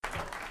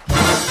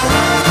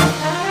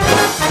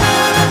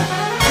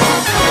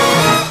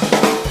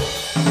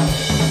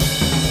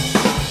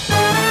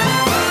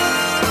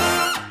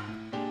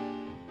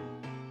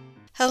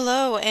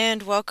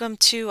welcome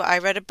to I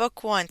Read a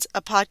Book Once,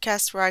 a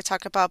podcast where I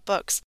talk about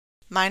books.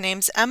 My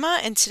name's Emma,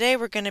 and today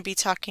we're going to be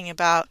talking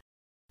about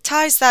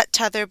Ties That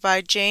Tether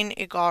by Jane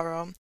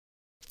Igharo.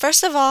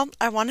 First of all,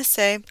 I want to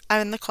say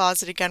I'm in the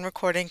closet again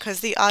recording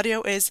because the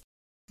audio is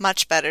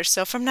much better.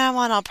 So from now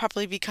on, I'll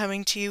probably be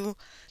coming to you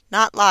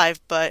not live,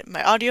 but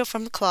my audio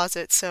from the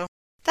closet, so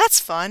that's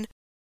fun.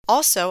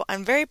 Also,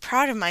 I'm very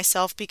proud of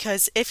myself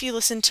because if you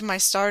listen to my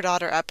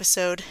Stardaughter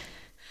episode,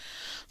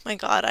 my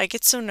God, I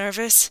get so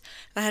nervous,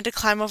 and I had to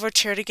climb over a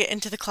chair to get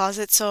into the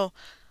closet, so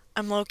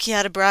I'm low-key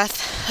out of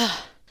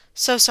breath.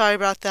 So sorry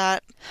about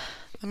that.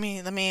 Let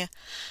me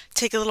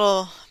take a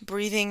little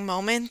breathing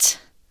moment.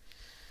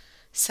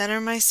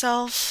 Center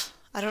myself.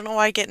 I don't know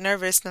why I get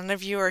nervous. None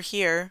of you are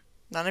here.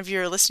 None of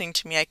you are listening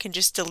to me. I can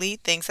just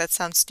delete things that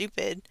sound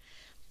stupid.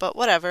 But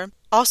whatever.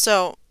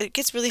 Also, it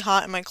gets really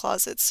hot in my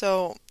closet,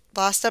 so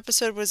last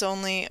episode was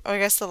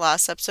the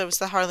last episode was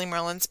the Harley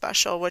Merlin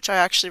special, which I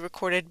actually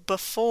recorded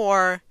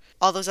before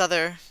all those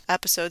other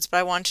episodes, but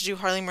I wanted to do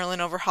Harley Merlin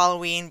over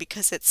Halloween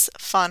because it's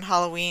fun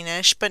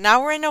Halloween-ish. But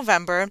now we're in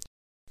November.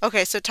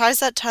 Okay, so Ties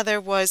That Tether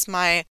was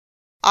my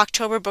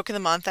October book of the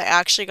month. I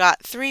actually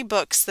got 3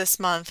 books this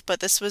month, but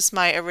this was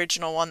my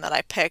original one that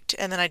I picked,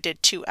 and then I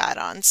did 2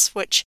 add-ons,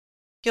 which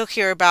you'll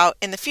hear about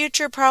in the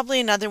future, probably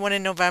another one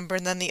in November,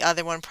 and then the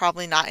other one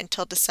probably not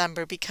until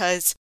December,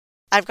 because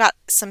I've got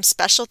some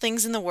special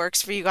things in the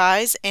works for you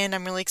guys, and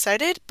I'm really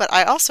excited, but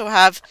I also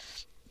have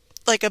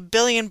like 1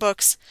 billion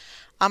books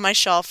on my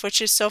shelf,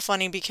 which is so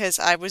funny because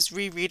I was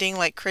rereading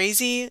like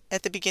crazy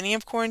at the beginning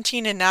of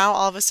quarantine, and now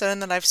all of a sudden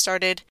that I've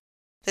started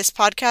this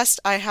podcast,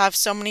 I have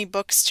so many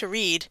books to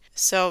read,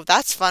 so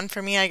that's fun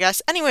for me, I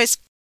guess. Anyways,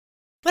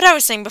 what I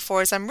was saying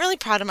before is I'm really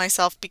proud of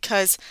myself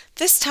because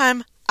this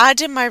time I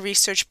did my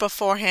research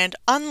beforehand,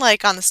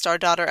 unlike on the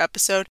Stardaughter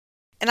episode,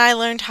 and I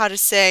learned how to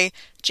say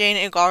Jane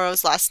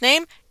Igharo's last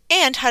name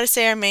and how to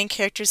say our main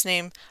character's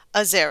name,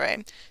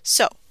 Azere.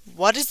 So,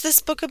 what is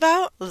this book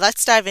about?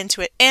 Let's dive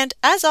into it. And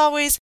as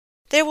always,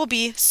 there will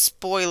be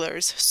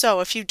spoilers. So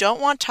if you don't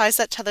want Ties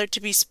That Tether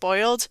to be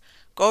spoiled,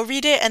 go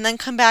read it and then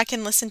come back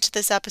and listen to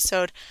this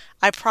episode.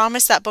 I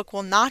promise that book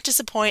will not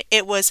disappoint.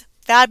 It was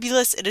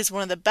fabulous. It is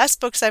one of the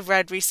best books I've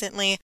read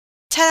recently.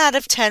 10 out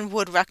of 10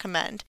 would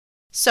recommend.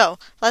 So,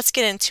 let's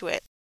get into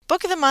it.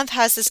 Book of the Month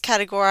has this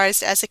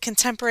categorized as a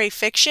contemporary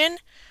fiction.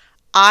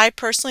 I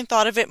personally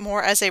thought of it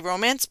more as a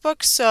romance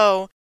book,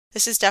 so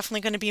this is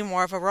definitely going to be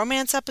more of a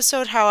romance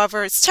episode.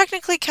 However, it's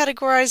technically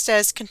categorized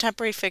as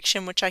contemporary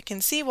fiction, which I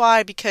can see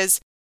why, because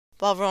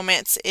while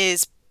romance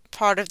is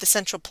part of the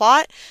central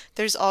plot,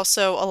 there's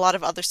also a lot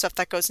of other stuff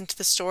that goes into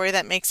the story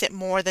that makes it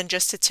more than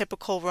just a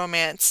typical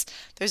romance.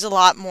 There's a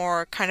lot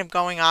more kind of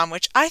going on,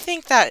 which I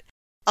think that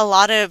a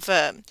lot of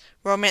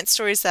romance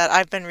stories that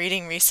I've been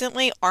reading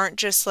recently aren't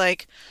just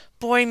like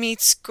boy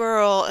meets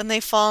girl and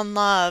they fall in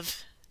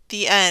love.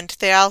 The end.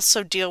 They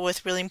also deal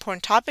with really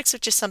important topics,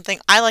 which is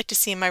something I like to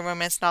see in my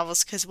romance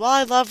novels, because while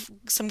I love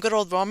some good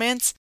old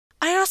romance,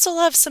 I also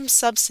love some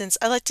substance.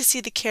 I like to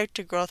see the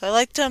character growth. I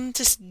like them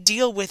to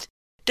deal with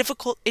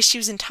difficult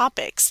issues and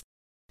topics.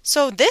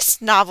 So this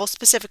novel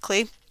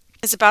specifically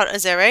is about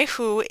Azere,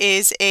 who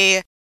is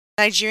a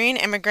Nigerian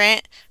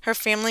immigrant. Her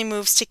family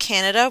moves to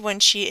Canada when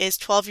she is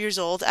 12 years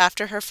old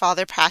after her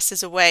father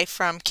passes away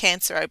from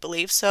cancer, I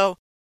believe. So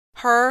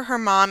her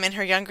mom, and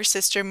her younger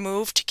sister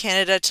moved to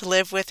Canada to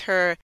live with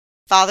her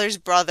father's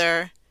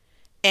brother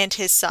and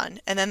his son.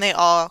 And then they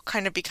all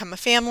kind of become a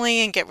family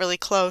and get really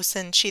close,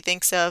 and she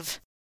thinks of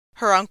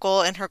her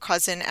uncle and her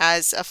cousin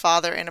as a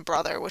father and a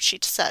brother, which she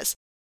says.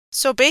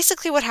 So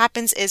basically what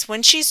happens is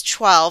when she's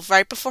 12,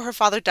 right before her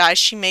father dies,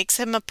 she makes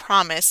him a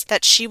promise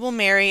that she will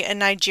marry a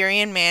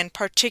Nigerian man,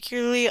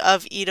 particularly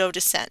of Edo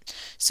descent.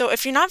 So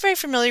if you're not very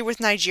familiar with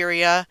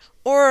Nigeria,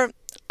 or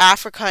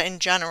Africa in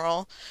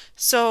general,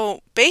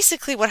 so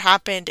basically what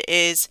happened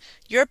is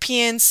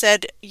Europeans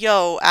said,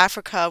 yo,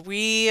 Africa,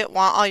 we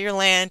want all your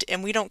land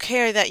and we don't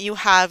care that you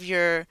have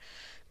your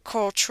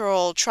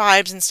cultural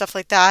tribes and stuff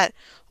like that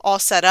all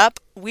set up.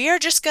 We are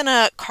just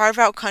gonna carve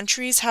out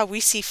countries how we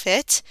see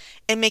fit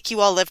and make you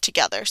all live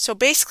together. So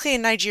basically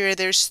in Nigeria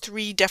there's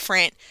 3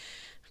 different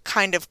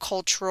kind of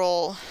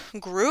cultural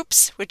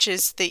groups, which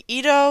is the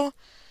Edo,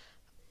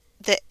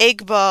 the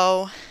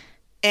Igbo,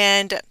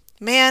 and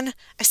man,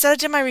 I said I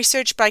did my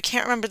research, but I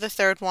can't remember the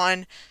third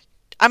one.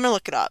 I'm gonna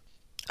look it up.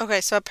 Okay,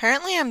 so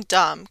apparently I'm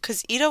dumb,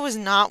 because Edo is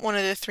not one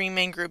of the 3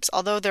 main groups.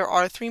 Although there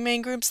are 3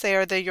 main groups, they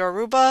are the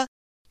Yoruba,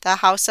 the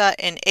Hausa,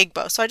 and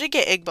Igbo. So I did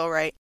get Igbo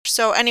right.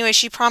 So anyway,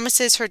 she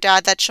promises her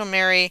dad that she'll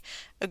marry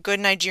a good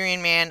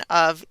Nigerian man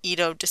of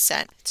Edo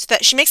descent. So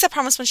that she makes that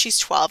promise when she's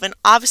 12, and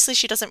obviously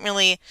she doesn't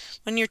really,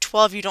 when you're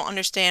 12, you don't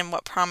understand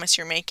what promise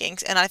you're making.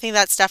 And I think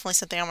that's definitely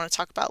something I want to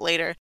talk about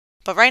later.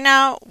 But right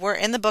now, we're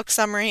in the book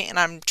summary, and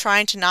I'm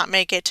trying to not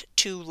make it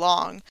too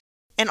long.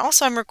 And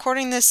also, I'm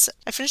recording this,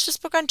 I finished this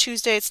book on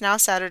Tuesday, it's now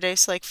Saturday,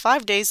 so like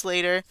 5 days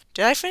later.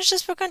 Did I finish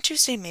this book on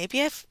Tuesday?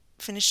 Maybe I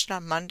finished it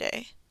on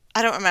Monday.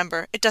 I don't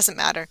remember. It doesn't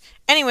matter.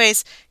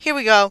 Anyways, here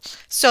we go.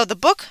 So the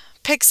book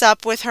picks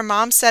up with her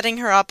mom setting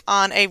her up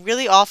on a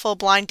really awful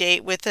blind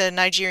date with a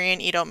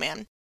Nigerian Edo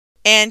man.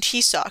 and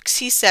he sucks.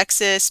 He's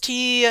sexist.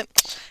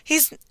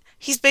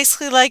 He's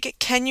basically like,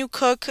 "Can you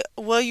cook?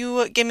 Will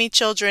you give me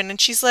children?"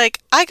 And she's like,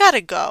 "I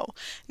gotta go."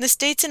 And this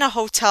date's in a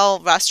hotel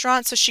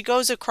restaurant, so she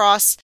goes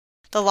across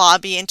the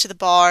lobby into the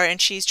bar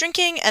and she's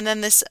drinking, and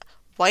then this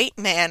white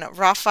man,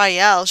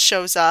 Raphael,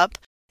 shows up,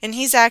 and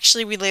he's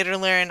actually, we later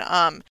learn,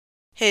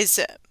 his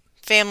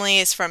family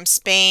is from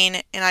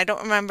Spain, and I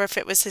don't remember if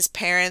it was his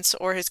parents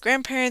or his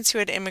grandparents who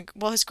had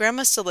well, his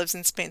grandma still lives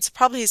in Spain, so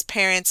probably his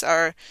parents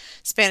are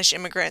Spanish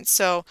immigrants.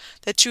 So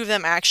the two of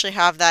them actually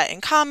have that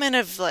in common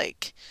of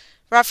like,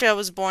 Raphael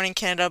was born in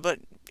Canada, but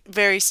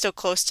very still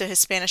close to his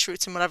Spanish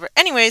roots and whatever.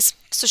 Anyways,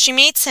 so she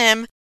meets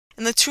him,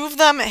 and the two of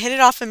them hit it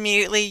off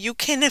immediately. You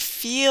can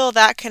feel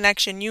that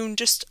connection.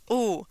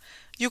 Ooh,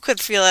 you could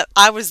feel it.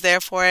 I was there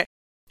for it.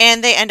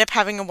 And they end up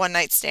having a one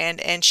night stand,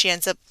 and she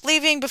ends up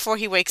leaving before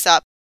he wakes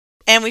up.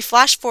 And we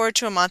flash forward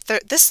to a month.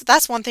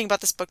 That's one thing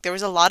about this book. There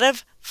was a lot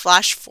of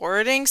flash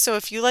forwarding. So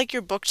if you like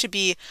your book to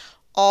be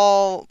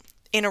all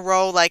in a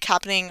row, like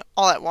happening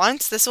all at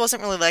once, this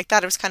wasn't really like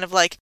that. It was kind of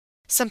like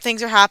some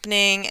things are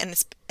happening in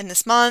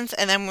this month,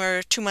 and then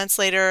we're 2 months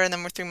later, and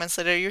then we're 3 months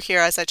later. You're here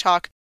as I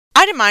talk.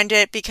 I didn't mind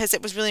it because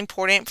it was really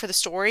important for the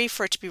story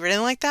for it to be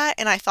written like that,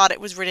 and I thought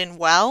it was written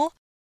well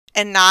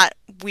and not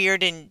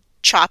weird and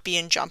choppy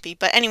and jumpy.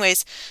 But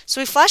anyways, so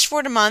we flash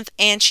forward a month,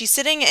 and she's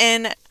sitting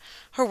in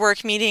her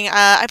work meeting.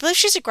 I believe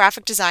she's a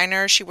graphic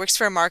designer. She works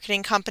for a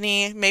marketing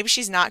company. Maybe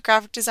she's not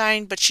graphic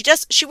design, but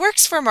she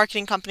works for a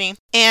marketing company,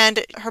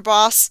 and her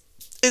boss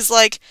is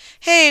like,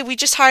 "Hey, we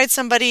just hired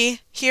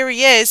somebody. Here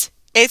he is.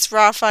 It's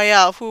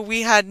Raphael, who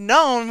we had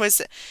known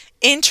was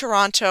in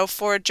Toronto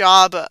for a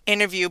job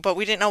interview, but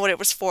we didn't know what it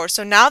was for."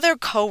 So now they're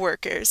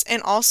co-workers.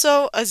 And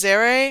also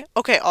Azere,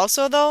 okay,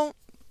 also though,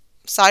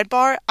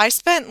 sidebar, I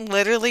spent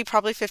literally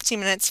probably 15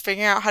 minutes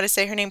figuring out how to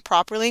say her name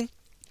properly.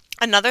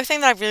 Another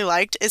thing that I really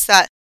liked is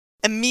that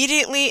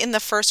immediately in the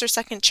first or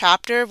second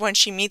chapter, when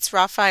she meets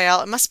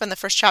Raphael, it must have been the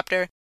first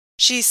chapter,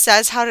 she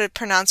says how to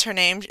pronounce her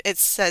name. It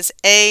says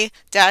A-Z-E-R-E,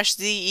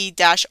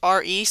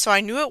 so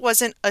I knew it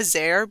wasn't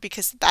Azere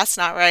because that's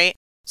not right.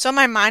 So in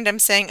my mind, I'm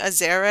saying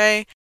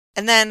Azere.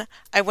 And then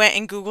I went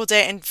and Googled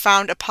it and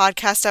found a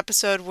podcast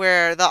episode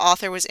where the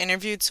author was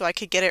interviewed so I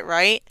could get it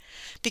right.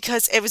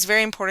 Because it was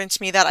very important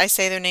to me that I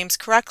say their names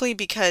correctly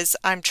because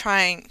I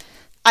think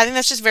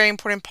that's just a very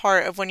important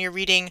part of when you're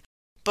reading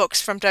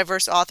books from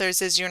diverse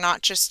authors is you're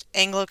not just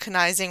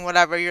Anglicanizing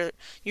whatever. You're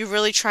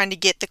really trying to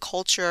get the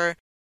culture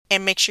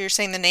and make sure you're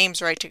saying the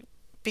names right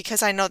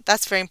because I know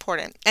that's very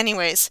important.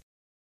 Anyways,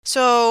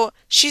 so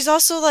she's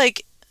also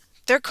like,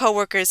 they're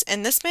coworkers,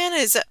 and this man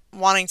is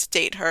wanting to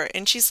date her,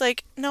 and she's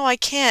like, "No, I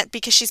can't,"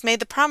 because she's made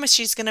the promise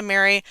she's going to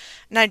marry a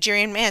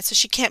Nigerian man, so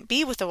she can't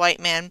be with a white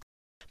man.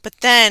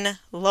 But then,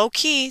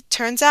 low-key,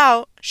 turns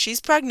out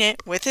she's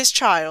pregnant with his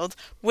child,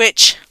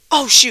 which,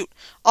 oh shoot,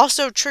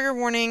 also trigger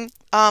warning,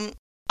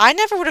 I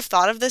never would have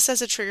thought of this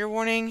as a trigger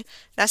warning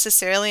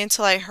necessarily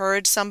until I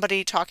heard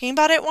somebody talking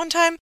about it one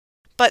time.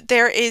 But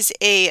there is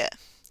a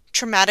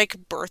traumatic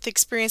birth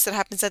experience that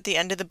happens at the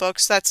end of the book.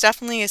 So that's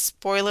definitely a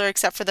spoiler,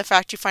 except for the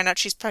fact you find out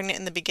she's pregnant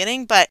in the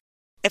beginning. But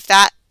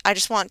I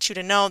just want you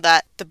to know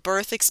that the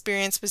birth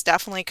experience was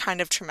definitely kind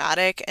of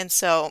traumatic. And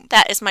so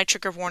that is my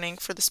trigger warning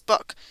for this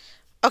book.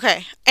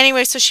 Okay,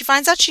 anyway, so she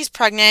finds out she's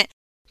pregnant,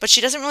 but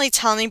she doesn't really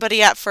tell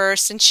anybody at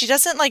first. And she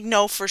doesn't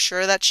know for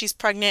sure that she's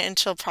pregnant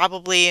until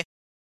probably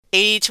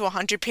 80 to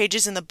 100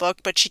 pages in the book,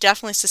 but she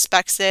definitely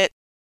suspects it.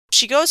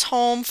 She goes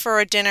home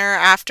for a dinner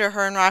after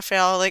her and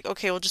Raphael, like,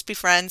 okay, we'll just be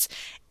friends.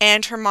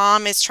 And her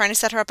mom is trying to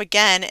set her up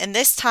again. And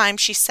this time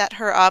she set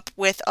her up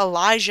with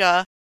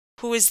Elijah,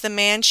 who is the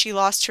man she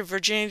lost her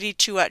virginity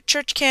to at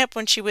church camp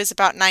when she was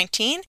about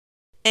 19.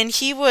 And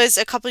he was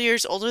a couple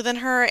years older than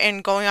her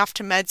and going off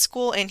to med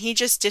school. And he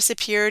just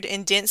disappeared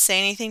and didn't say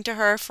anything to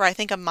her for, I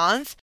think, a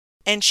month.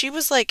 And she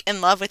was like in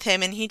love with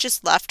him. And he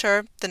just left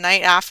her the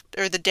night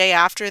after, or the day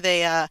after they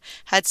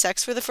had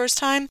sex for the first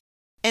time.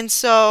 And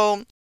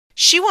so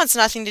she wants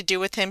nothing to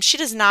do with him. She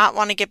does not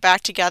want to get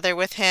back together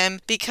with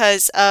him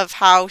because of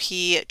how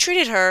he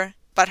treated her.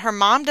 But her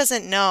mom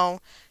doesn't know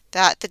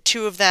that the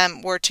two of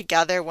them were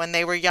together when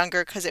they were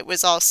younger because it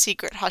was all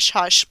secret,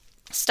 hush-hush,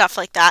 stuff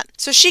like that.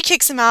 So she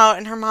kicks him out,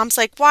 and her mom's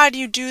like, "Why do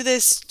you do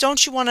this?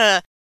 Don't you want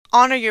to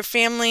honor your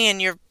family and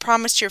your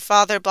promise to your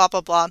father, blah,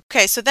 blah, blah."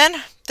 Okay, so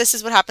then this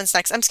is what happens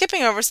next. I'm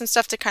skipping over some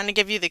stuff to kind of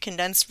give you the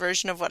condensed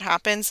version of what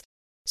happens.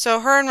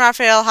 So her and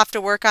Raphael have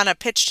to work on a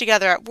pitch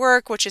together at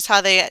work, which is how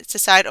they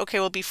decide, okay,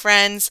 we'll be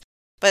friends.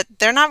 But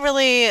that's not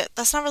really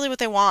what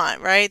they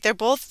want, right? They're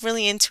both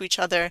really into each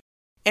other.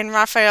 And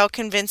Raphael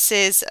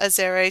convinces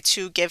Azere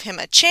to give him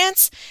a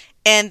chance.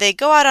 And they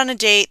go out on a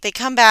date, they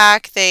come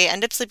back, they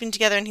end up sleeping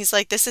together, and he's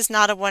like, "This is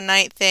not a one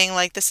night thing,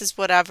 this is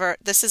whatever,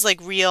 this is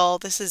real,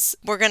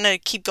 we're gonna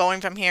keep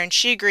going from here." And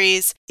she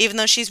agrees, even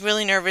though she's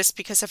really nervous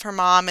because of her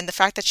mom and the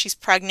fact that she's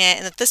pregnant,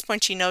 and at this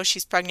point she knows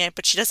she's pregnant,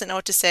 but she doesn't know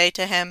what to say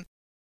to him.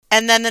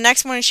 And then the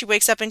next morning she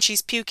wakes up and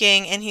she's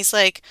puking, and he's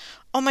like,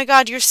 "Oh my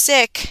God, you're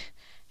sick.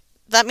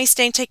 let me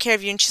stay and take care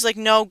of you. And she's like,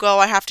 no, go.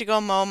 I have to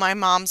go mow my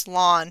mom's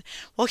lawn.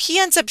 Well, he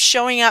ends up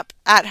showing up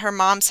at her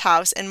mom's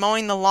house and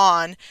mowing the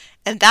lawn.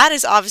 And that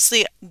is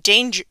obviously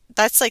danger.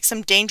 That's like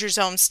some danger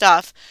zone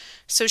stuff.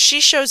 So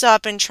she shows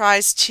up and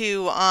tries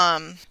to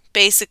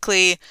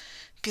basically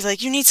be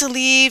like, you need to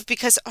leave,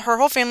 because her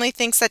whole family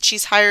thinks that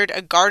she's hired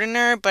a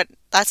gardener, but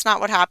that's not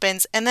what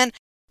happens. And then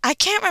I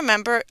can't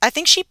remember. I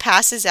think she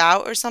passes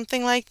out or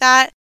something like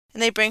that.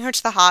 And they bring her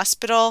to the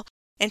hospital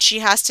and she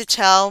has to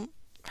tell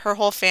her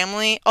whole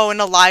family. Oh, and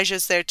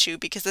Elijah's there too,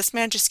 because this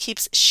man just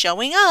keeps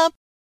showing up.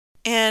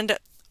 And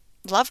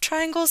love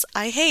triangles,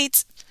 I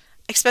hate,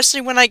 especially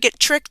when I get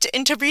tricked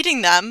into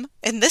reading them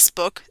in this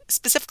book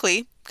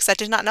specifically, because I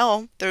did not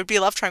know there would be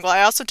a love triangle.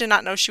 I also did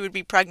not know she would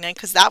be pregnant,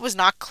 because that was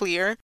not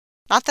clear.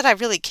 Not that I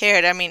really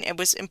cared. I mean, it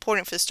was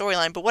important for the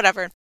storyline, but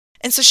whatever.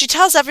 And so she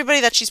tells everybody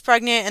that she's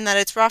pregnant and that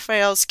it's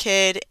Raphael's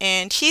kid,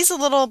 and he's a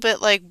little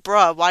bit like,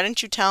 bruh, why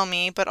didn't you tell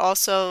me? But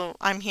also,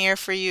 I'm here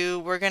for you,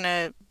 we're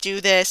gonna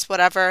do this,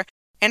 whatever.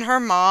 And her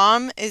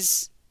mom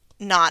is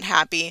not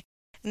happy.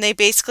 And they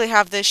basically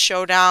have this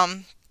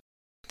showdown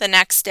the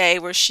next day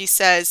where she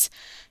says,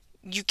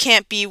 you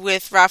can't be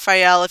with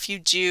Raphael. If you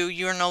do,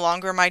 you're no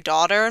longer my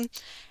daughter,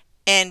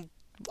 and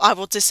I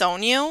will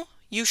disown you.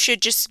 You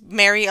should just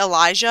marry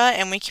Elijah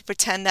and we can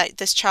pretend that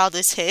this child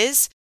is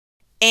his.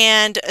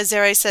 And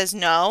Azere says,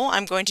 no,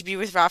 I'm going to be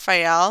with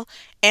Raphael.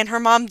 And her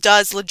mom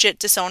does legit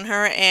disown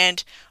her.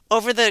 And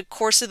over the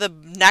course of the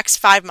next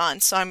 5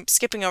 months, so I'm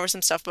skipping over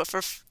some stuff, but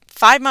for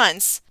 5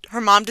 months,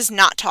 her mom does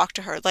not talk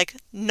to her. Like,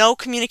 no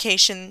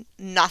communication,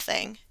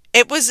 nothing.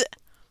 It was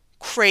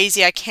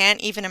crazy. I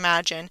can't even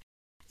imagine.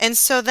 And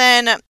so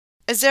then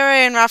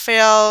Azere and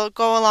Raphael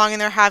go along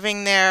and they're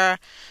having their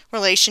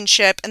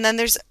relationship. And then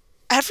there's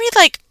every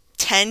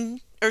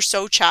 10 or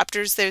so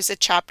chapters, there's a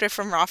chapter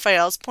from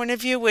Raphael's point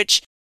of view,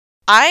 which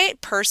I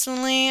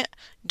personally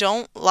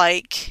don't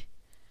like.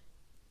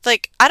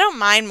 I don't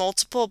mind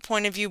multiple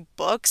point of view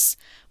books,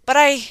 but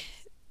I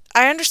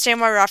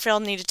understand why Raphael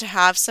needed to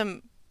have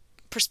some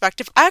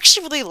perspective. I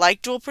actually really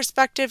like dual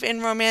perspective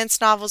in romance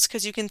novels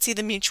because you can see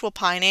the mutual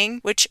pining,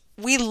 which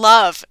we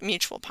love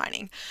mutual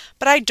pining.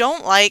 But I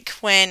don't like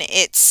when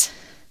it's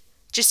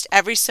just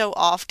every so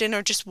often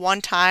or just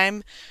one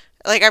time.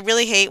 I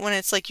really hate when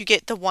it's you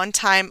get the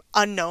one-time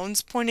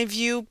unknown's point of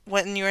view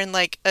when you're in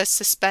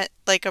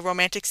a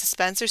romantic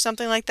suspense or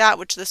something like that,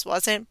 which this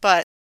wasn't.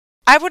 But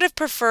I would have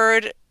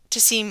preferred to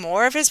see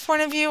more of his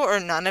point of view or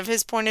none of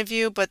his point of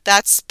view, but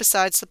that's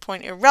besides the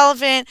point,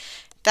 irrelevant.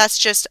 That's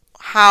just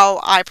how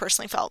I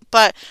personally felt.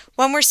 But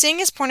when we're seeing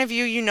his point of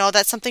view, you know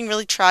that something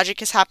really tragic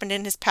has happened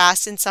in his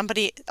past and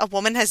a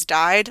woman has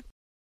died,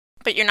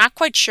 but you're not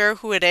quite sure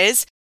who it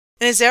is.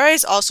 And Azere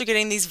is also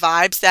getting these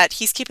vibes that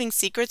he's keeping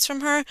secrets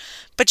from her,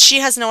 but she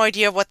has no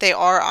idea what they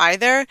are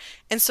either.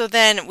 And so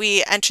then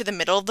we enter the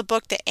middle of the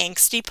book, the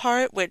angsty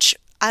part, which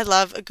I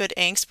love a good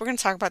angst. We're going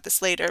to talk about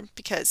this later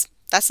because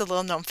that's a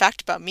little known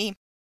fact about me.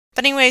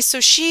 But anyway,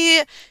 so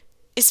she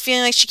is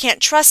feeling like she can't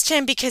trust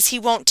him because he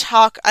won't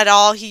talk at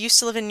all. He used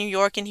to live in New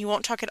York and he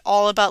won't talk at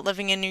all about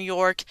living in New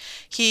York.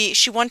 She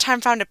one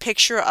time found a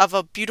picture of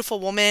a beautiful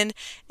woman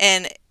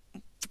and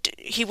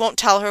he won't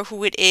tell her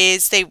who it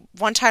is.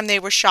 One time they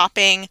were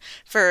shopping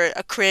for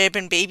a crib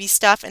and baby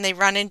stuff, and they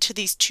run into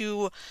these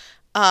two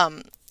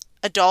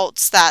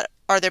adults that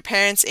are their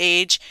parents'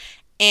 age,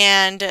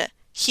 and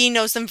he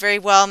knows them very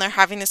well, and they're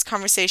having this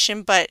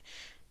conversation, but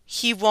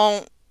he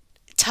won't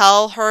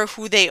tell her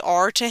who they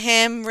are to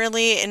him,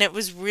 really, and it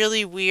was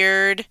really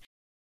weird.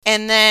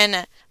 And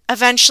then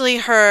eventually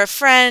her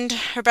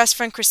best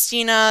friend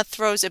Christina,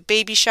 throws a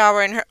baby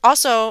shower, and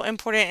also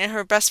important, and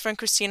her best friend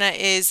Christina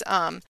is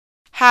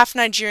half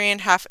Nigerian,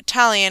 half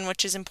Italian,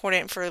 which is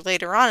important for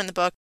later on in the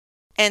book.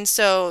 And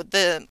so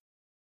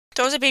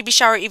throws a baby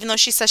shower even though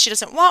she says she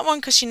doesn't want one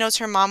because she knows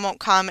her mom won't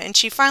come. And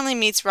she finally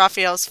meets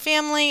Raphael's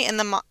family, and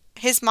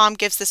his mom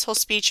gives this whole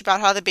speech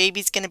about how the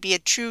baby's going to be a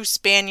true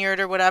Spaniard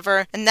or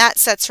whatever. And that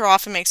sets her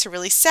off and makes her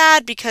really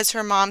sad because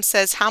her mom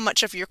says, how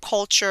much of your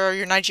culture,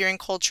 your Nigerian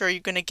culture, are you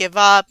going to give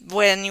up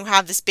when you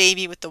have this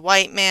baby with the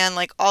white man,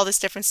 all this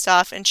different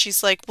stuff. And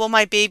she's like, will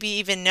my baby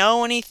even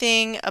know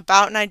anything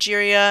about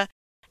Nigeria?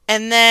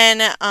 And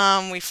then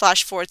we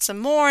flash forward some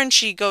more, and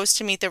she goes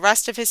to meet the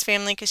rest of his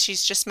family because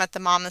she's just met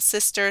the mom and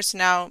sister, so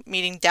now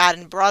meeting dad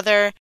and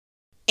brother.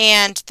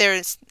 And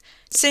they're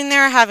sitting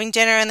there having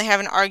dinner, and they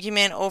have an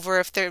argument over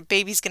if their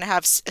baby's going to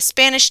have a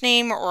Spanish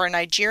name or a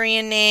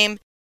Nigerian name.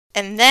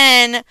 And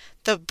then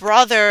the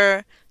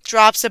brother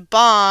drops a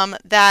bomb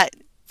that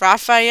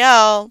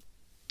Raphael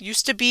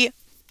used to be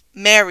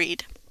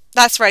married.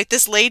 That's right,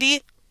 this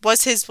lady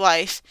was his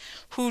wife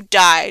who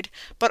died,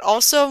 but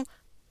also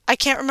I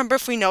can't remember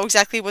if we know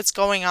exactly what's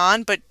going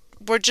on, but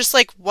we're just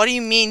like, what do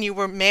you mean you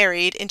were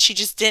married? And she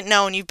just didn't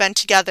know, and you've been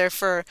together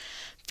for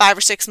 5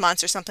 or 6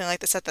 months or something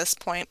like this at this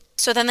point.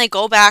 So then they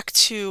go back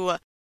to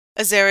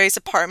Azare's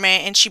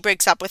apartment, and she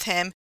breaks up with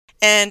him.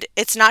 And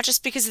it's not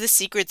just because of the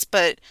secrets,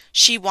 but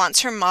she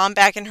wants her mom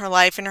back in her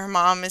life, and her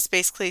mom has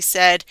basically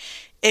said,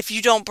 if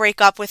you don't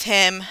break up with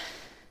him,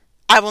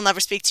 I will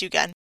never speak to you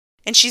again.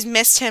 and she's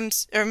missed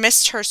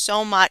her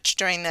so much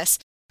during this.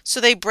 So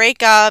they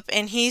break up,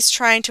 and he's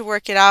trying to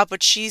work it out,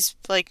 but she's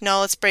like,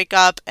 no, let's break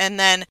up. And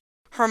then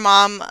her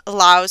mom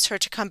allows her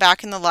to come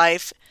back in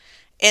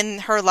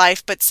her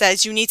life, but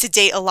says, you need to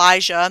date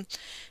Elijah.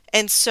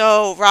 And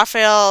so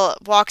Raphael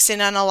walks in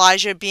on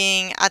Elijah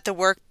being at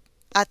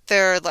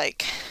their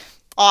like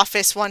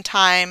office one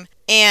time,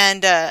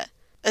 and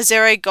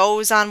Azera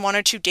goes on 1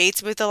 or 2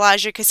 dates with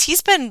Elijah because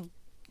he's been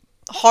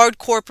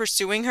hardcore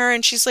pursuing her,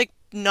 and she's like,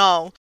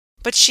 no.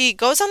 But she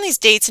goes on these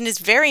dates and is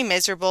very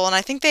miserable, and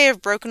I think they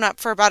have broken up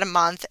for about a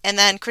month. And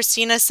then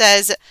Christina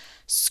says,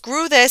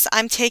 screw this,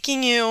 I'm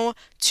taking you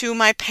to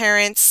my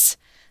parents'.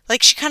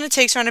 Like, she kind of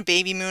takes her on a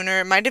baby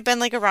mooner. It might have been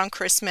like around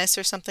Christmas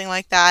or something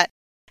like that.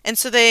 And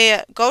so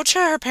they go to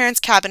her parents'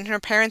 cabin, and her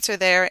parents are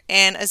there,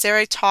 and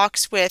Azera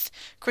talks with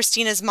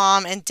Christina's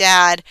mom and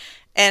dad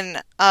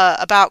and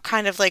about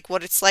kind of like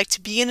what it's like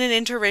to be in an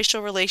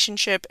interracial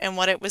relationship and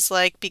what it was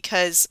like,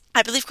 because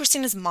I believe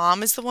Christina's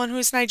mom is the one who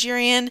is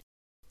Nigerian,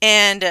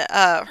 and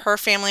her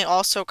family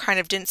also kind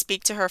of didn't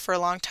speak to her for a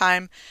long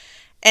time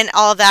and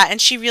all that.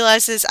 And she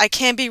realizes, I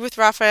can't be with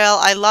Raphael,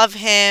 I love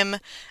him,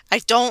 I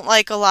don't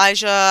like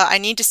Elijah, I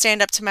need to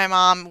stand up to my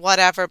mom,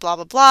 whatever, blah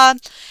blah blah.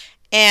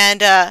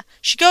 And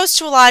she goes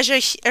to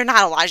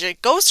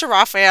goes to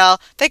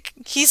Raphael.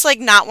 He's like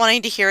not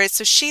wanting to hear it,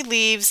 so she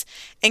leaves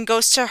and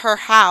goes to her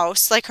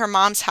house, like her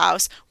mom's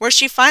house, where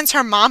she finds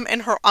her mom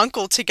and her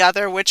uncle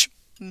together, which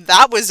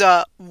that was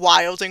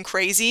wild and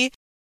crazy.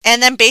 And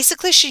then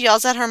basically she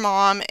yells at her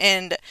mom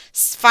and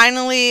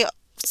finally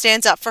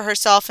stands up for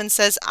herself and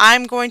says,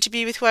 I'm going to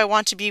be with who I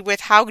want to be with.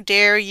 How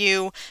dare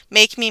you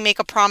make me make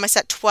a promise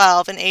at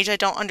 12, an age I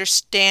don't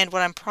understand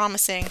what I'm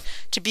promising,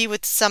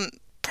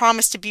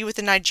 promise to be with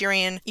a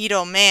Nigerian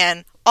Edo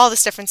man, all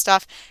this different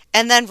stuff.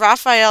 And then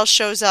Raphael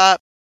shows up.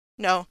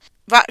 No,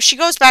 she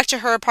goes back to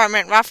her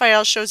apartment.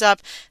 Raphael shows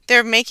up.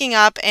 They're making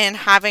up and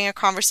having a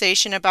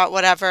conversation about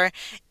whatever.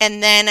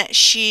 And then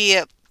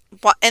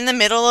in the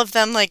middle of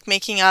them like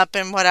making up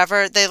and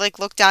whatever, they like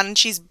look down and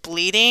she's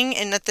bleeding.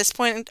 And at this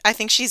point, I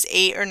think she's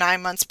 8 or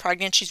 9 months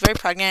pregnant. She's very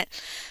pregnant.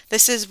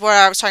 This is where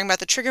I was talking about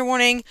the trigger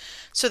warning.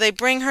 So they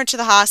bring her to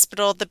the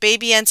hospital. The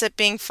baby ends up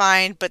being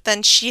fine, but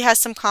then she has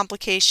some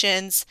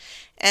complications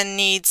and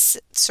needs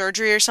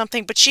surgery or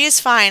something. But she is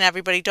fine,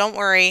 everybody. Don't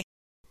worry.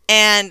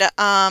 And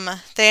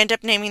they end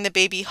up naming the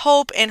baby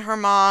Hope, and her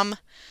mom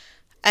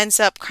ends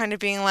up kind of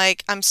being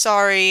like, I'm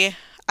sorry,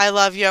 I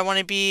love you, I want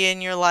to be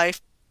in your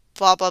life,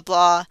 blah blah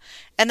blah.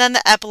 And then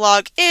the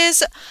epilogue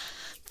is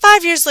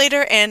 5 years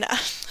later, and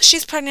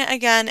she's pregnant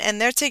again,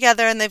 and they're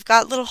together, and they've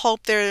got little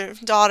Hope, their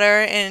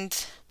daughter,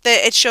 and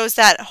it shows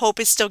that Hope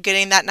is still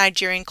getting that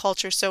Nigerian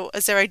culture. So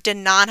Azera did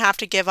not have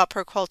to give up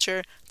her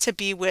culture to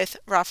be with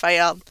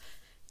Raphael,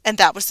 and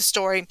that was the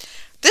story.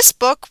 This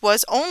book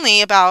was only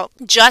about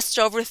just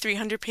over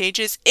 300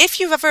 pages. If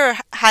you've ever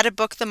had a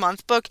book the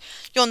month book,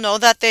 you'll know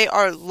that they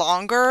are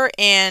longer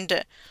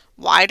and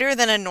wider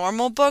than a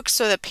normal book,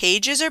 so the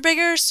pages are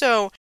bigger.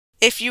 So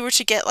if you were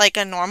to get like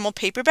a normal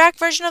paperback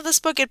version of this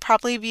book, it'd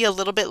probably be a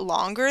little bit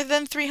longer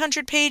than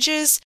 300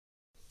 pages.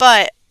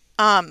 But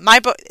my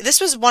book,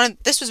 this was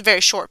a very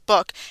short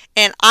book,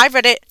 and I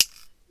read it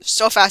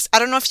so fast. I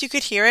don't know if you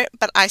could hear it,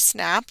 but I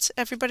snapped,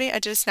 everybody. I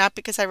did a snap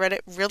because I read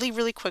it really,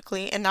 really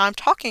quickly, and now I'm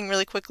talking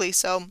really quickly,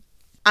 so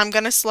I'm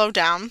gonna slow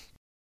down.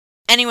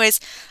 Anyways,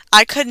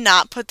 I could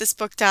not put this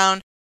book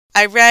down.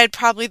 I read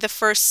probably the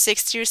first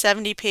 60 or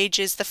 70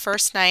 pages the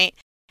first night,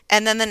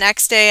 and then the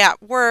next day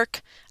at work,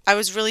 I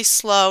was really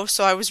slow,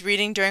 so I was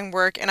reading during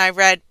work, and I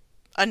read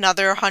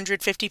another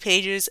 150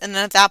 pages, and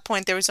then at that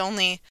point there was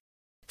only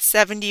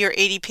 70 or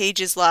 80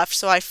 pages left,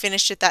 so I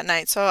finished it that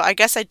night. So I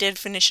guess I did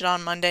finish it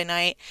on Monday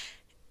night,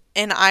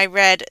 and I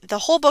read the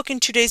whole book in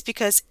 2 days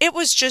because it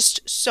was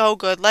just so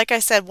good. Like I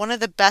said, one of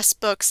the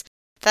best books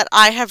that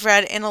I have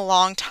read in a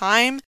long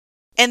time,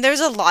 and there's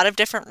a lot of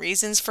different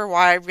reasons for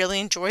why I really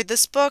enjoyed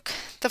this book.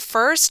 The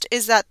first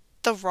is that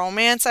the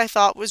romance I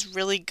thought was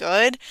really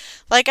good.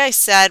 Like I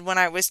said when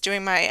I was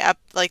doing my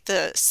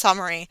the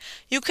summary,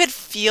 you could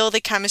feel the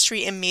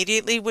chemistry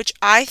immediately, which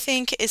I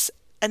think is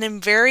a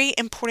very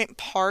important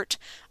part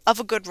of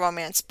a good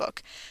romance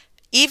book.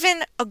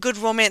 Even a good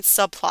romance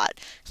subplot.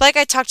 Like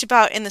I talked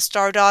about in the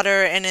Star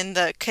Daughter and in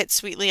the Kit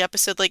Sweetly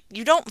episode, like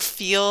you don't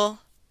feel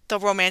the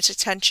romantic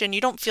tension,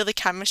 you don't feel the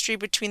chemistry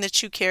between the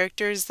two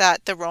characters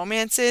that the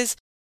romance is.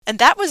 And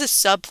that was a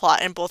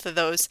subplot in both of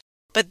those.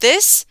 But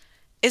this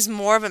is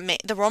more of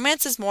the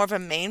romance is more of a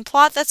main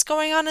plot that's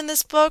going on in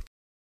this book.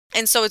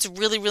 And so it's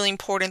really, really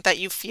important that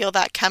you feel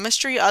that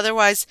chemistry.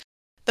 Otherwise,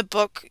 the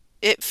book,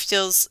 it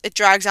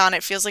drags on,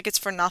 it feels like it's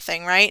for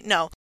nothing, right?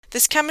 No.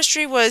 This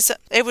chemistry was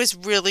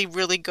really,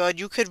 really good.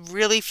 You could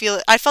really feel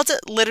it. I felt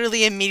it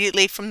literally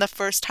immediately from the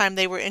first time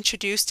they were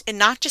introduced, and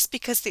not just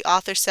because the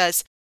author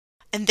says,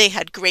 and they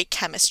had great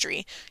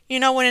chemistry. You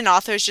know, when an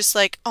author is just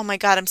like, oh my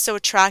god, I'm so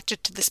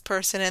attracted to this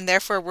person, and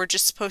therefore we're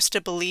just supposed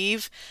to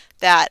believe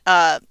that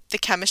the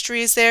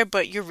chemistry is there,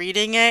 but you're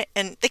reading it,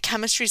 and the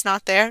chemistry's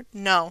not there?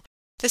 No.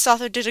 This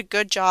author did a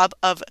good job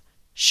of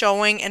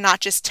showing and not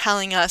just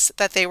telling us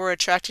that they were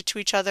attracted to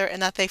each other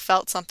and that they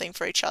felt something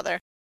for each other.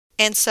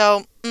 And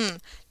so,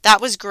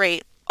 that was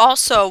great.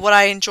 Also, what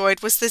I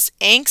enjoyed was this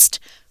angst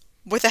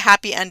with a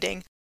happy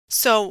ending.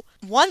 So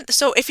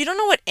if you don't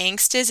know what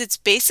angst is, it's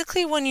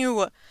basically when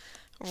you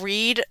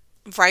read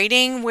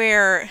writing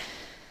where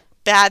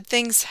bad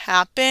things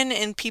happen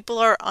and people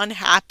are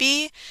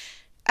unhappy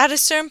at a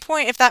certain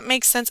point, if that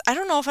makes sense. I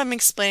don't know if I'm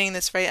explaining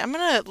this right. I'm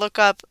going to look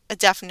up a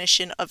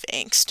definition of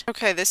angst.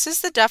 Okay, this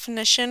is the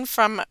definition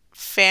from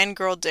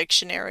Fangirl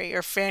Dictionary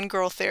or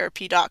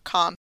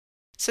fangirltherapy.com.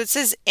 So it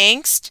says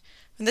angst,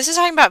 and this is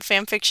talking about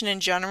fan fiction in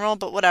general,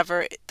 but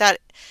whatever, that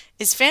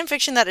is fan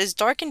fiction that is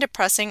dark and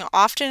depressing,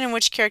 often in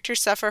which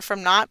characters suffer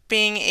from not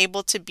being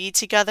able to be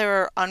together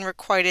or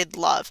unrequited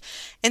love.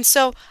 And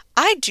so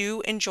I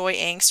do enjoy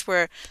angst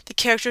where the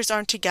characters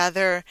aren't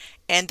together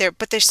and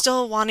they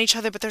still want each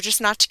other, but they're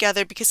just not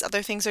together because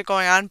other things are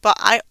going on. But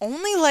I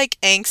only like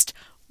angst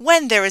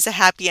when there is a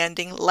happy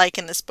ending, like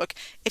in this book.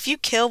 If you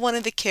kill one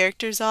of the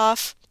characters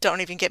off,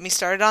 don't even get me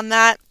started on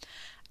that.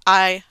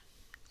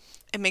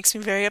 It makes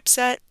me very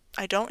upset.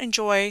 I don't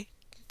enjoy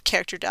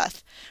character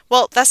death.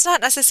 Well, that's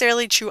not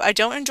necessarily true. I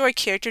don't enjoy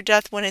character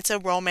death when it's a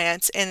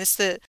romance and it's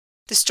the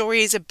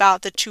story is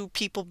about the two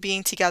people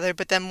being together,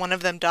 but then one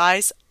of them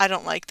dies. I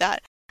don't like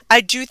that. I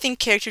do think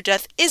character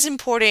death is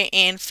important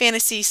in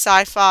fantasy,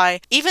 sci-fi,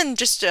 even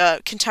just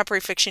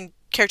contemporary fiction.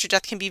 Character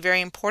death can be very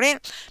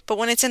important, but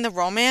when it's in the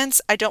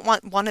romance, I don't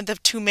want one of the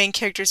two main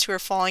characters who are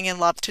falling in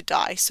love to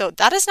die. So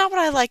that is not what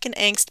I like in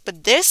angst,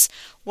 but this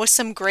was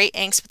some great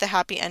angst with a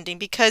happy ending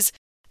because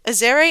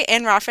Azere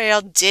and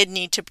Raphael did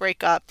need to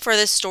break up for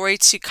this story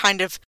to kind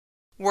of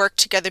work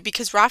together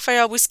because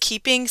Raphael was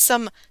keeping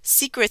some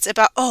secrets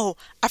about,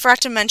 I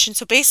forgot to mention,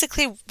 so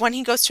basically when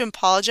he goes to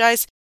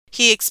apologize,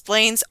 he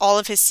explains all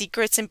of his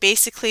secrets, and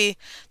basically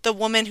the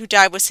woman who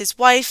died was his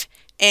wife,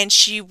 and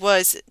she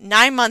was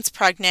 9 months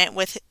pregnant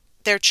with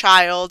their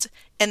child,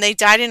 and they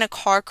died in a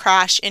car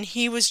crash, and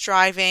he was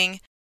driving,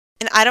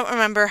 and I don't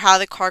remember how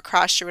the car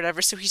crashed or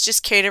whatever, so he's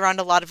just carried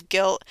around a lot of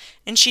guilt,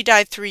 and she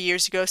died 3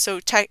 years ago, so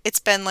it's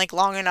been like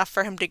long enough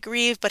for him to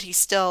grieve, but he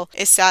still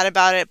is sad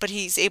about it, but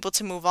he's able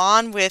to move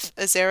on with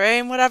Azere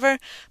and whatever,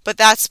 but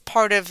that's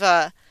part of,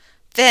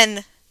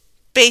 then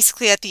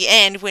basically at the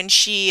end when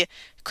she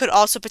could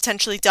also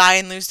potentially die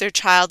and lose their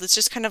child, it's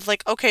just kind of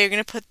like, okay, you're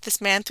going to put this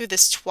man through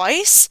this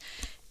twice?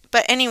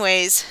 But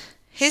anyways,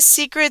 his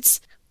secrets,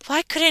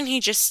 why couldn't he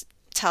just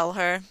tell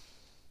her?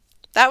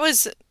 That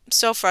was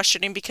so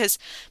frustrating because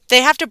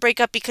they have to break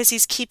up because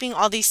he's keeping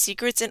all these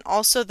secrets, and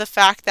also the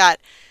fact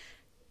that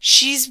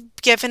she's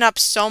given up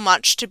so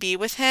much to be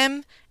with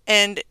him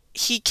and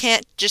he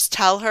can't just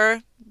tell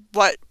her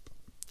what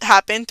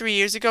happened 3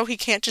 years ago. He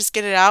can't just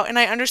get it out, and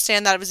I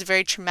understand that it was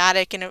very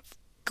traumatic and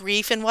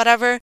grief and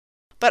whatever,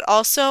 but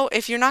also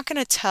if you're not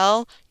going to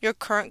tell your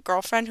current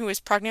girlfriend who is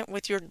pregnant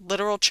with your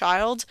literal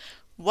child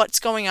what's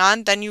going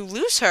on, then you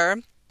lose her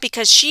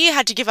because she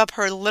had to give up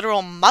her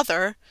literal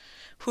mother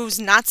who's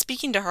not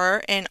speaking to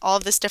her and all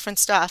of this different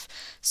stuff.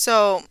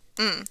 So,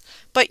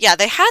 but yeah,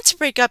 they had to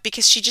break up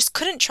because she just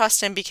couldn't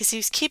trust him because he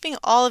was keeping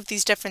all of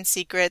these different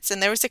secrets,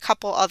 and there was a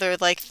couple other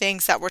like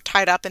things that were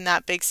tied up in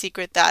that big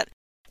secret that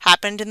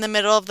happened in the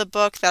middle of the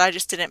book that I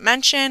just didn't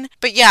mention.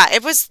 But yeah,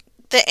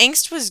 the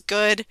angst was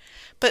good,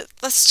 but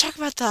let's talk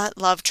about that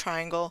love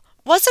triangle.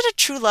 Was it a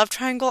true love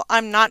triangle?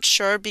 I'm not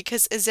sure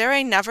because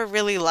Azere never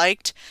really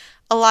liked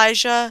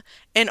Elijah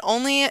and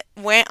only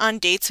went on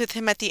dates with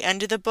him at the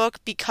end of the book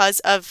because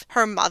of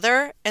her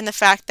mother and the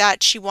fact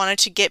that she wanted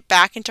to get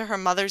back into her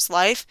mother's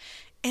life.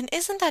 And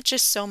isn't that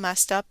just so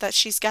messed up that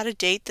she's got to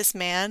date this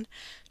man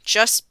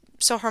just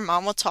so her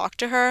mom will talk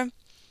to her?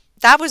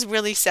 That was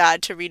really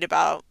sad to read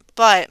about.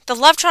 But the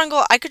love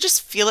triangle, I could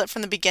just feel it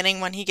from the beginning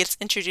when he gets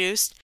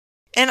introduced.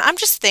 And I'm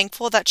just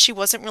thankful that she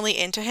wasn't really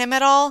into him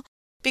at all.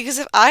 Because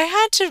if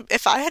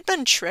I had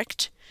been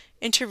tricked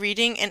into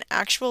reading an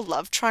actual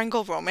love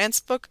triangle romance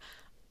book,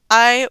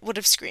 I would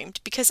have screamed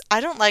because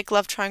I don't like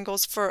love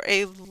triangles for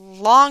a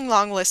long,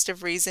 long list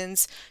of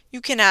reasons.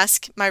 You can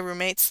ask my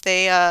roommates.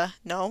 They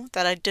know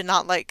that I do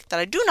not like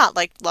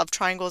love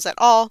triangles at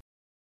all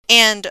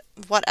and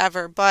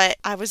whatever, but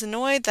I was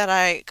annoyed that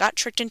I got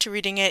tricked into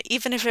reading it,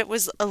 even if it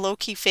was a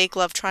low-key fake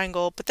love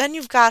triangle. But then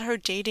you've got her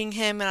dating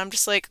him and I'm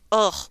just like,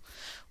 ugh.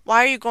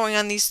 Why are you going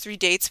on these 3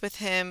 dates with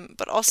him?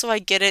 But also I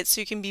get it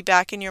so you can be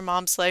back in your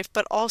mom's life.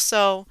 But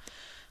also,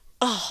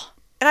 and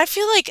I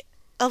feel like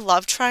a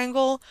love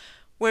triangle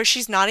where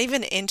she's not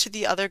even into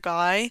the other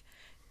guy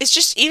is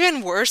just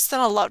even worse than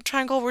a love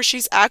triangle where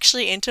she's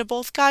actually into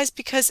both guys,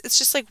 because it's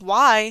just like,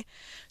 why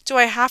do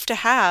I have to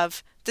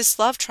have this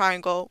love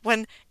triangle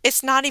when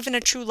it's not even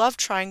a true love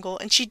triangle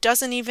and she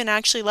doesn't even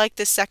actually like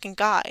this second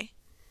guy?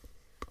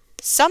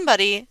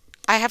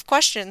 I have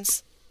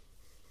questions.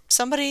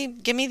 Somebody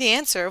give me the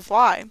answer of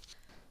why.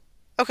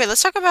 Okay,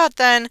 let's talk about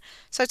then.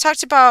 So I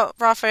talked about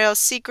Raphael's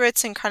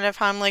secrets and kind of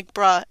how I'm like,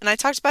 bruh. And I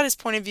talked about his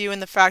point of view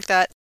and the fact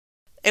that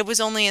it was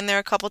only in there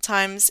a couple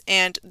times,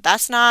 and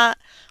that's not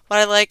what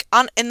I like.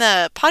 In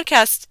the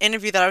podcast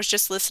interview that I was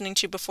just listening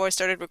to before I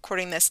started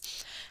recording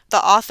this,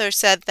 the author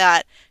said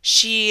that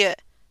she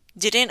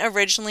didn't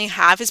originally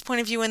have his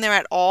point of view in there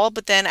at all,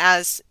 but then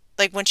as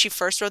like when she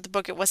first wrote the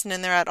book, it wasn't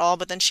in there at all,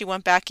 but then she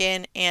went back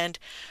in and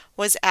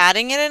was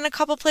adding it in a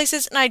couple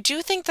places, and I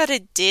do think that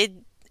it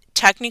did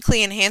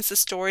technically enhance the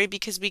story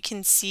because we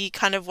can see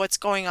kind of what's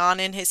going on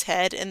in his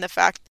head and the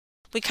fact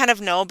we kind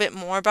of know a bit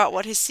more about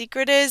what his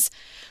secret is.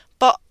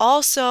 But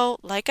also,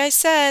 like I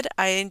said,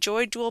 I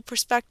enjoy dual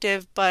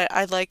perspective, but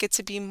I'd like it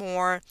to be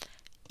more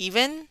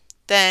even.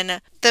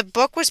 Then the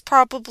book was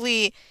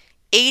probably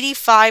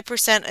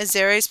 85%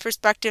 Azare's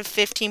perspective,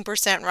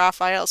 15%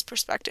 Raphael's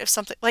perspective.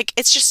 Something like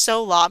it's just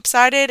so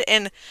lopsided.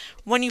 And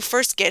when you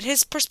first get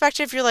his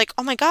perspective, you're like,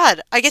 oh my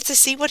God, I get to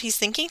see what he's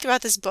thinking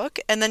throughout this book.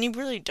 And then you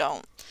really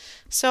don't.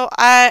 So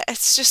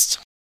that's just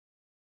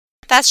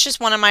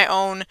one of my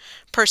own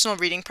personal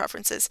reading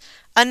preferences.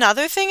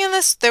 Another thing in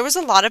this, there was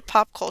a lot of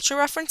pop culture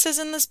references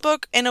in this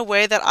book in a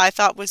way that I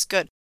thought was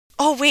good.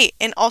 Oh, wait,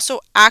 and also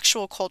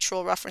actual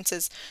cultural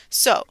references.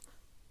 So,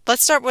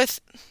 let's start with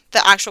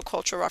the actual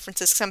cultural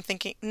references because I'm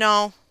thinking,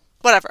 no,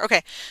 whatever.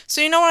 Okay,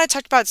 so you know when I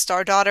talked about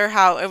Star Daughter,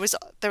 how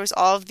there was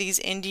all of these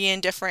Indian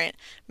different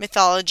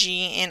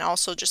mythology and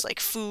also just like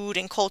food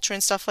and culture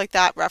and stuff like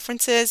that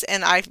references,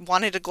 and I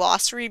wanted a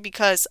glossary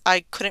because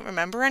I couldn't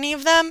remember any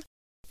of them.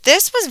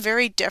 This was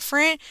very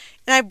different,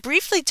 and I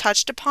briefly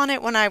touched upon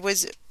it when I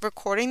was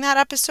recording that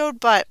episode,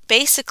 but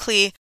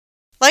basically,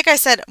 like I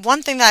said,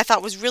 one thing that I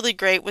thought was really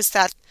great was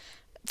that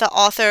the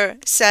author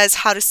says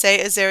how to say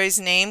Azare's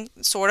name,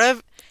 sort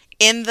of,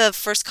 in the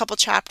first couple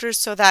chapters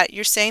so that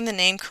you're saying the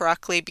name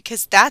correctly,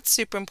 because that's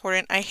super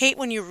important. I hate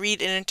when you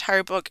read an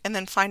entire book and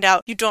then find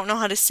out you don't know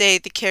how to say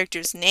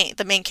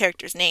the main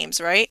character's names,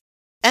 right?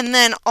 And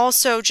then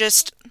also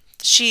just,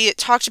 she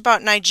talked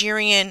about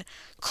Nigerian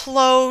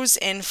clothes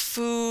and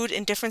food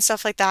and different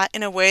stuff like that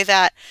in a way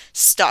that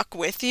stuck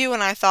with you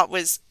and I thought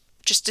was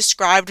just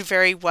described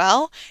very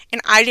well,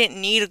 and I didn't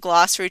need a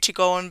glossary to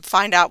go and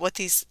find out what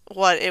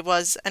it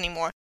was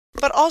anymore.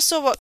 But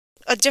also what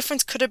a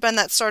difference could have been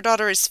that Star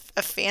Daughter is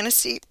a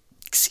fantasy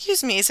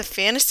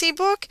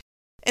book,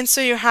 and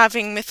so you're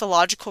having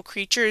mythological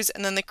creatures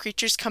and then the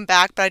creatures come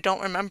back, but I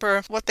don't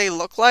remember what they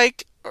look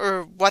like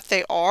or what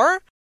they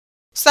are.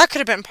 So that could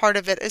have been part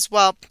of it as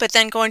well. But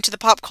then going to the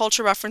pop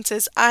culture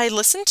references, I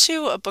listened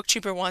to a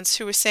booktuber once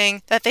who was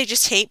saying that they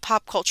just hate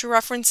pop culture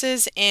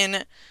references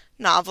in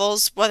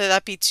novels, whether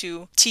that be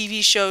to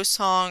TV shows,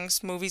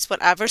 songs, movies,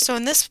 whatever. So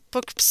in this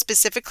book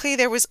specifically,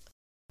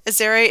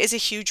 Azare is a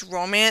huge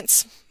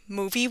romance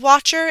movie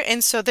watcher,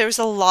 and so there was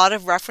a lot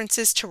of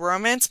references to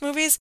romance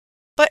movies.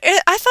 But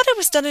I thought it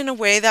was done in a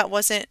way that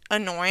wasn't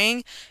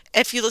annoying.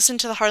 If you listen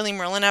to the Harley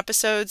Merlin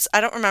episodes, I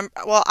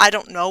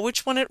don't know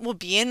which one it will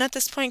be in at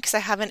this point because I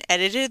haven't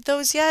edited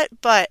those yet,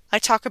 but I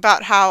talk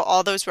about how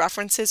all those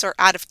references are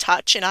out of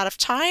touch and out of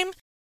time,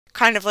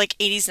 kind of like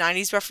 80s,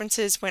 90s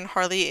references when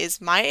Harley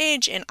is my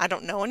age and I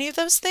don't know any of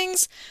those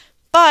things.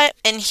 But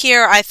in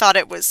here, I thought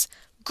it was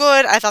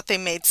good. I thought they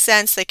made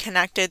sense. They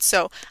connected.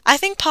 So I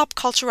think pop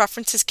culture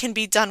references can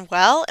be done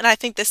well, and I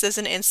think this is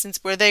an instance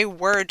where they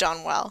were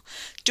done well.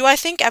 Do I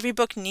think every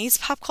book needs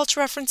pop culture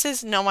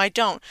references? No, I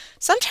don't.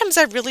 Sometimes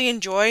I really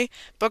enjoy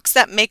books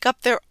that make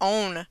up their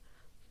own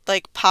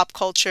like pop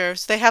culture.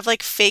 So they have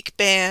like fake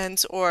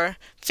bands or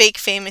fake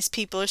famous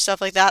people or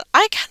stuff like that.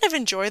 I kind of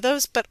enjoy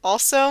those, but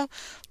also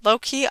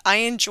low-key I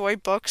enjoy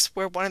books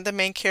where one of the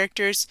main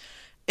characters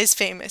is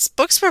famous.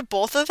 Books where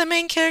both of the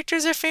main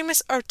characters are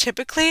famous are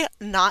typically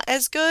not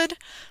as good,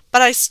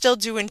 but I still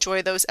do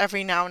enjoy those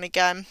every now and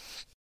again.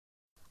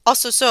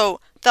 Also, so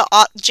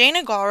Jane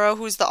Igharo,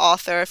 who's the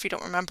author, if you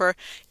don't remember,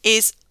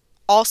 is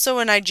also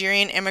a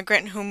Nigerian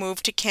immigrant who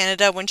moved to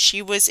Canada when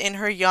she was in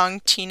her young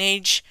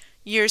teenage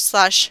years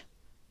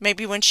 /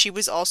 maybe when she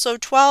was also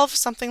 12,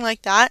 something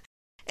like that.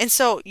 And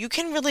so you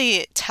can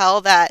really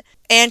tell that,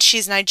 and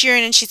she's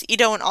Nigerian and she's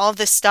Edo and all of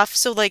this stuff.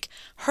 So like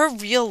her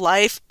real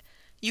life,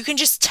 you can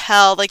just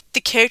tell, like, the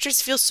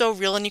characters feel so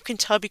real, and you can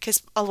tell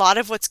because a lot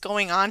of what's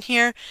going on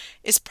here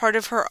is part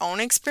of her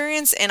own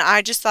experience, and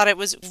I just thought it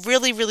was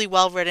really, really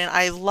well written.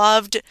 I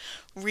loved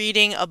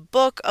reading a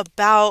book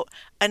about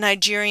a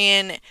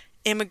Nigerian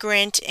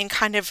immigrant and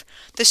kind of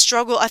the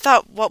struggle. I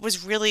thought what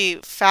was really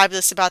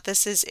fabulous about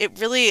this is it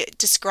really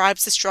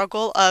describes the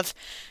struggle of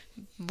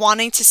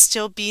wanting to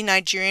still be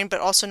Nigerian, but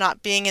also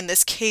not being, in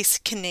this case,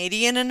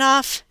 Canadian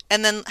enough,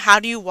 and then how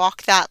do you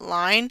walk that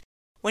line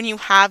when you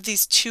have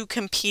these two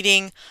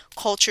competing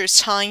cultures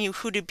telling you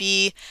who to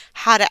be,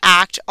 how to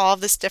act, all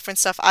this different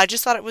stuff. I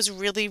just thought it was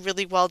really,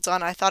 really well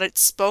done. I thought it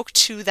spoke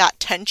to that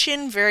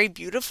tension very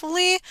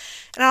beautifully.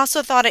 And I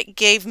also thought it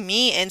gave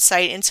me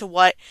insight into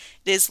what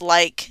it is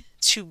like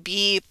to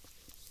be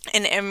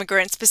an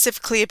immigrant,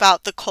 specifically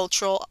about the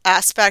cultural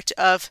aspect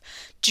of,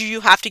 do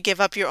you have to give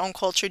up your own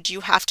culture? Do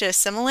you have to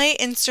assimilate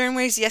in certain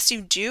ways? Yes,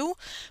 you do.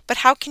 But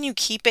how can you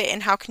keep it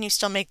and how can you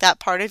still make that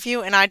part of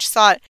you? And I just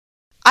thought,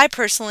 I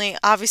personally,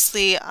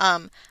 obviously,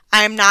 I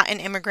am not an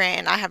immigrant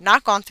and I have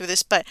not gone through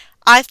this, but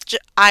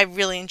I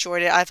really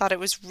enjoyed it. I thought it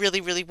was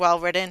really, really well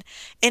written.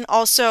 And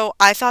also,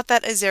 I thought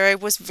that Azeri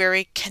was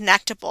very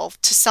connectable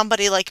to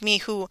somebody like me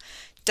who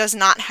does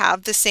not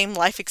have the same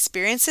life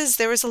experiences.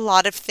 There was a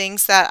lot of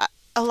things a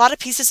lot of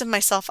pieces of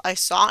myself I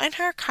saw in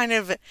her, kind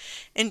of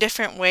in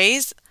different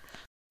ways.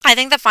 I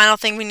think the final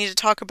thing we need to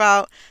talk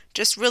about,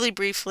 just really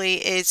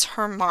briefly, is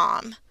her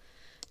mom.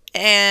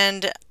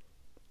 And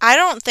I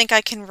don't think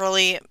I can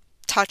really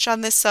touch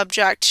on this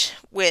subject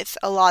with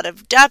a lot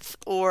of depth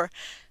or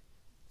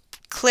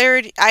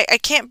clarity. I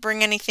can't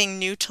bring anything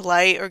new to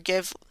light or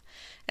give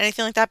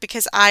anything like that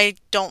because I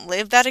don't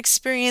live that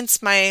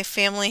experience. My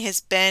family has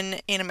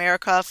been in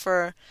America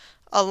for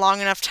a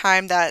long enough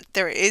time that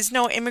there is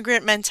no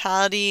immigrant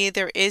mentality.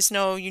 There is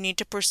no you need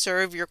to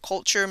preserve your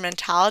culture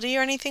mentality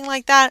or anything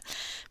like that.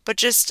 But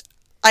just,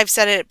 I've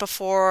said it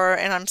before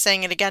and I'm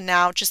saying it again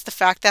now, just the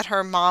fact that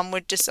her mom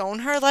would disown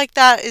her like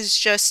that is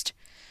just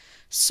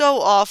so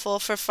awful.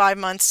 For 5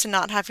 months to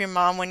not have your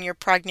mom when you're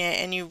pregnant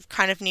and you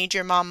kind of need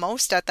your mom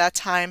most at that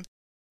time.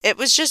 It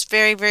was just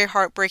very, very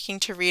heartbreaking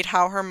to read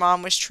how her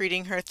mom was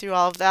treating her through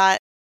all of that.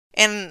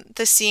 And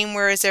the scene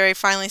where Azeri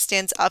finally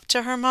stands up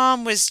to her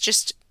mom was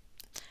just,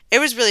 it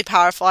was really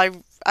powerful.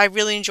 I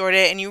really enjoyed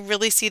it, and you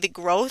really see the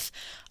growth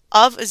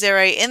of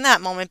Azeri in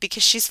that moment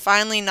because she's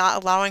finally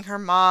not allowing her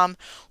mom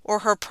or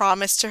her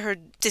promise to her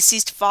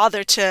deceased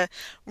father to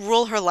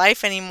rule her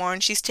life anymore,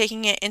 and she's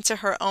taking it into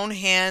her own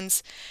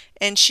hands,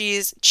 and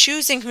she's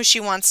choosing who she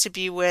wants to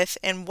be with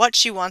and what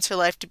she wants her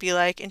life to be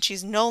like, and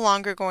she's no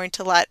longer going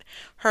to let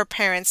her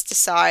parents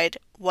decide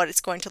what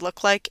it's going to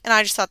look like. And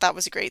I just thought that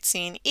was a great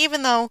scene,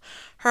 even though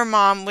her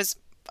mom was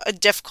a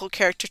difficult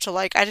character to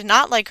like. I did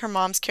not like her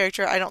mom's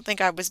character. I don't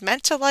think I was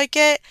meant to like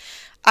it.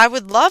 I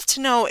would love to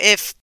know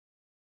if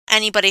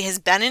anybody has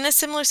been in a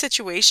similar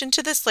situation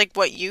to this, like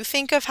what you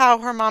think of how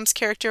her mom's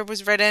character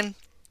was written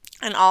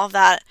and all of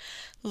that.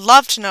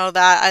 Love to know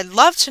that. I'd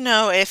love to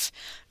know if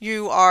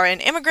you are an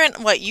immigrant,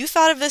 what you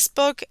thought of this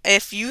book,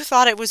 if you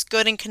thought it was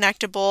good and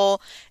connectable,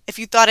 if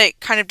you thought it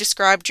kind of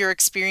described your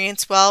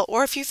experience well,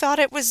 or if you thought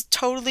it was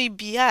totally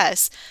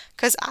BS.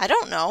 Because I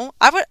don't know.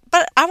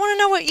 But I want to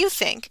know what you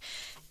think.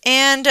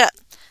 And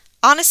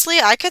honestly,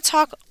 I could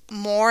talk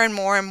more and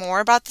more and more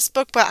about this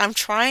book, but I'm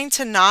trying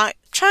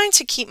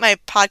to keep my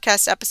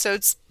podcast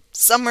episodes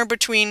somewhere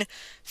between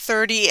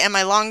 30, and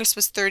my longest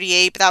was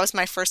 38, but that was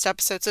my first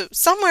episode. So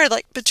somewhere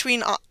like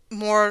between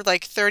more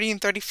like 30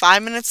 and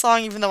 35 minutes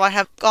long, even though I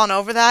have gone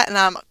over that and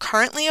I'm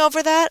currently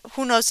over that.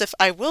 Who knows if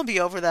I will be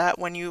over that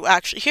when you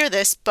actually hear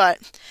this, but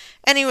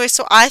anyway,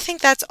 so I think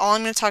that's all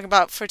I'm going to talk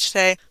about for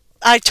today.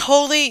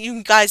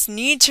 You guys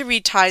need to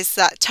read Ties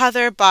That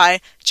Tether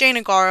by Jane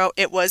Igharo.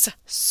 It was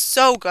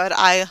so good.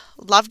 I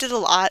loved it a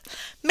lot.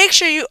 Make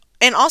sure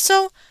and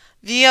also,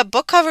 the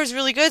book cover is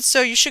really good,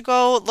 so you should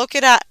go look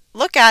at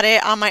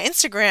it on my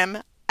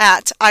Instagram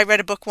at I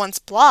Read a Book Once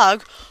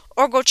blog,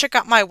 or go check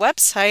out my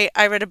website,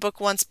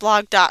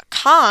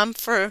 ireadabookonceblog.com,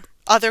 for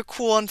other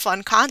cool and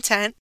fun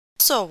content.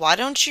 Also, why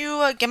don't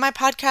you give my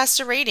podcast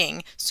a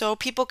rating so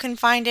people can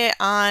find it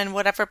on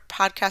whatever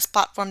podcast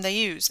platform they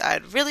use?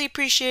 I'd really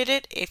appreciate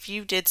it if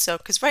you did so,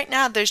 because right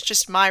now there's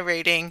just my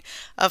rating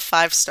of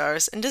 5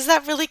 stars. And does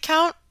that really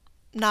count?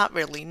 Not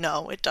really.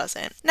 No, it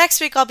doesn't. Next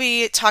week I'll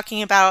be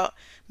talking about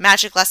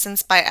Magic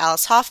Lessons by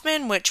Alice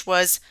Hoffman, which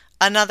was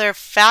another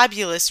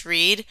fabulous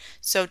read.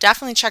 So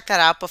definitely check that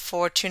out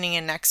before tuning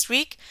in next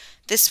week.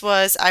 This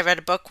was I Read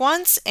a Book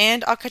Once,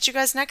 and I'll catch you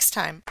guys next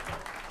time.